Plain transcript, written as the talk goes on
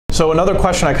So another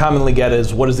question I commonly get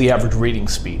is, what is the average reading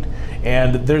speed?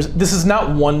 And this is not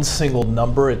one single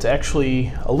number. It's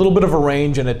actually a little bit of a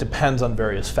range, and it depends on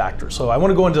various factors. So I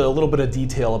want to go into a little bit of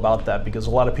detail about that because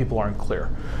a lot of people aren't clear.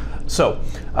 So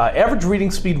average reading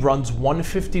speed runs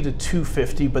 150 to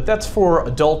 250, but that's for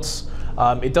adults.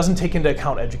 It doesn't take into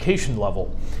account education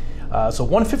level. So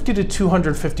 150 to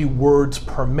 250 words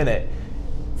per minute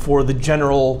for the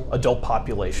general adult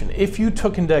population. If you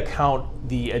took into account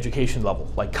the education level,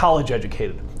 like college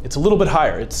educated, it's a little bit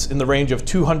higher. It's in the range of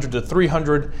 200 to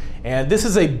 300, and this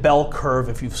is a bell curve.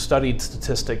 If you've studied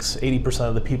statistics, 80%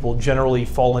 of the people generally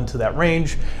fall into that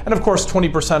range, and of course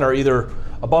 20% are either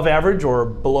above average or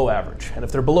below average. And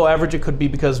if they're below average, it could be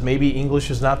because maybe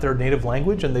English is not their native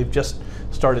language and they've just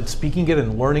started speaking it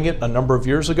and learning it a number of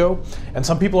years ago. And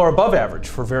some people are above average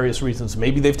for various reasons.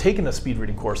 Maybe they've taken a speed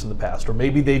reading course in the past, or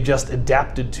maybe they've just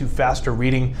adapted to faster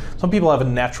reading. Some people have a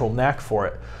natural knack for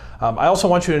it. I also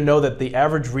want you to know that the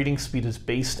average reading speed is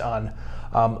based on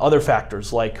other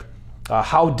factors like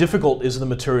how difficult is the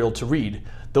material to read.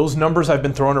 Those numbers I've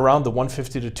been throwing around, the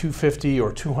 150 to 250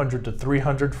 or 200 to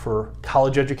 300 for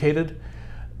college educated,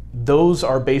 those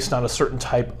are based on a certain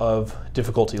type of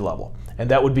difficulty level. And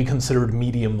that would be considered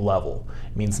medium level.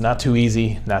 It means not too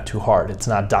easy, not too hard. It's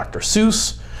not Dr.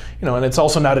 Seuss, and it's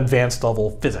also not advanced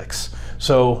level physics.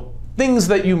 So things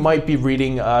that you might be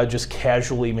reading just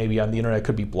casually, maybe on the internet,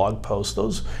 could be blog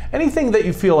posts. Anything that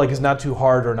you feel like is not too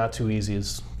hard or not too easy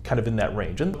is kind of in that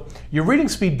range. And your reading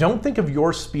speed, don't think of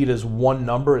your speed as one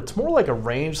number. It's more like a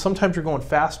range. Sometimes you're going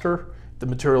faster if the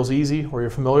material's easy or you're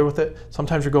familiar with it.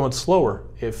 Sometimes you're going slower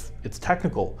if it's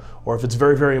technical or if it's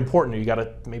very, very important. You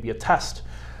got maybe a test.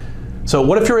 So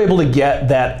what if you're able to get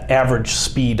that average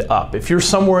speed up? If you're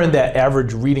somewhere in that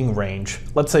average reading range,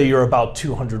 let's say you're about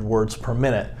 200 words per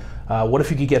minute, what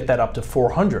if you could get that up to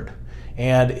 400?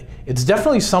 And it's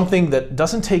definitely something that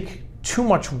doesn't take too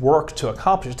much work to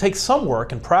accomplish. It takes some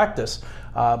work and practice,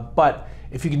 but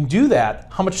if you can do that,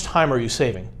 how much time are you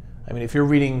saving? I mean, if you're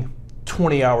reading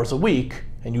 20 hours a week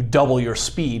and you double your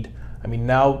speed, I mean,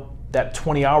 now that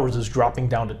 20 hours is dropping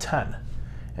down to 10.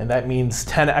 And that means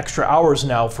 10 extra hours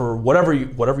now for whatever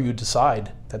you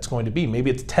decide that's going to be. Maybe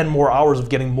it's 10 more hours of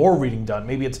getting more reading done.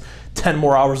 Maybe it's 10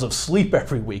 more hours of sleep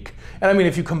every week. And I mean,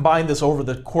 if you combine this over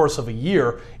the course of a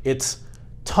year, it's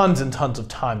tons and tons of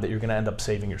time that you're going to end up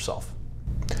saving yourself.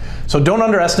 So don't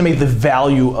underestimate the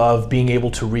value of being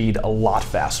able to read a lot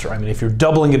faster. I mean, if you're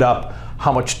doubling it up,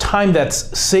 how much time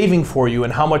that's saving for you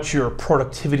and how much your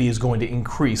productivity is going to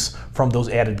increase from those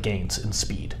added gains in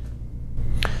speed.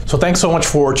 So thanks so much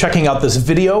for checking out this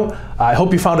video. I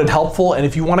hope you found it helpful, and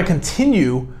if you want to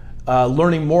continue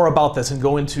learning more about this and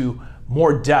go into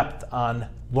more depth on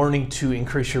learning to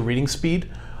increase your reading speed,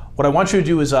 what I want you to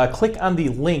do is click on the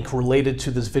link related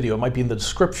to this video. It might be in the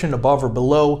description above or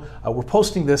below. We're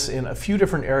posting this in a few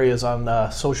different areas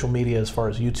on social media as far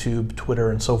as YouTube,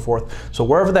 Twitter, and so forth. So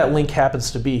wherever that link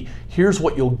happens to be, here's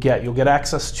what you'll get. You'll get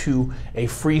access to a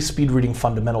free speed reading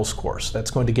fundamentals course.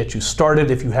 That's going to get you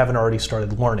started if you haven't already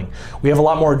started learning. We have a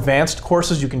lot more advanced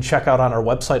courses you can check out on our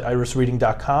website,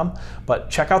 irisreading.com, but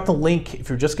check out the link if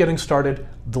you're just getting started,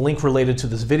 the link related to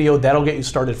this video. That'll get you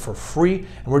started for free,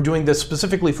 and we're doing this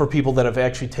specifically for people that have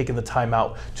actually taken the time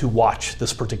out to watch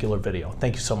this particular video.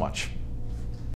 Thank you so much.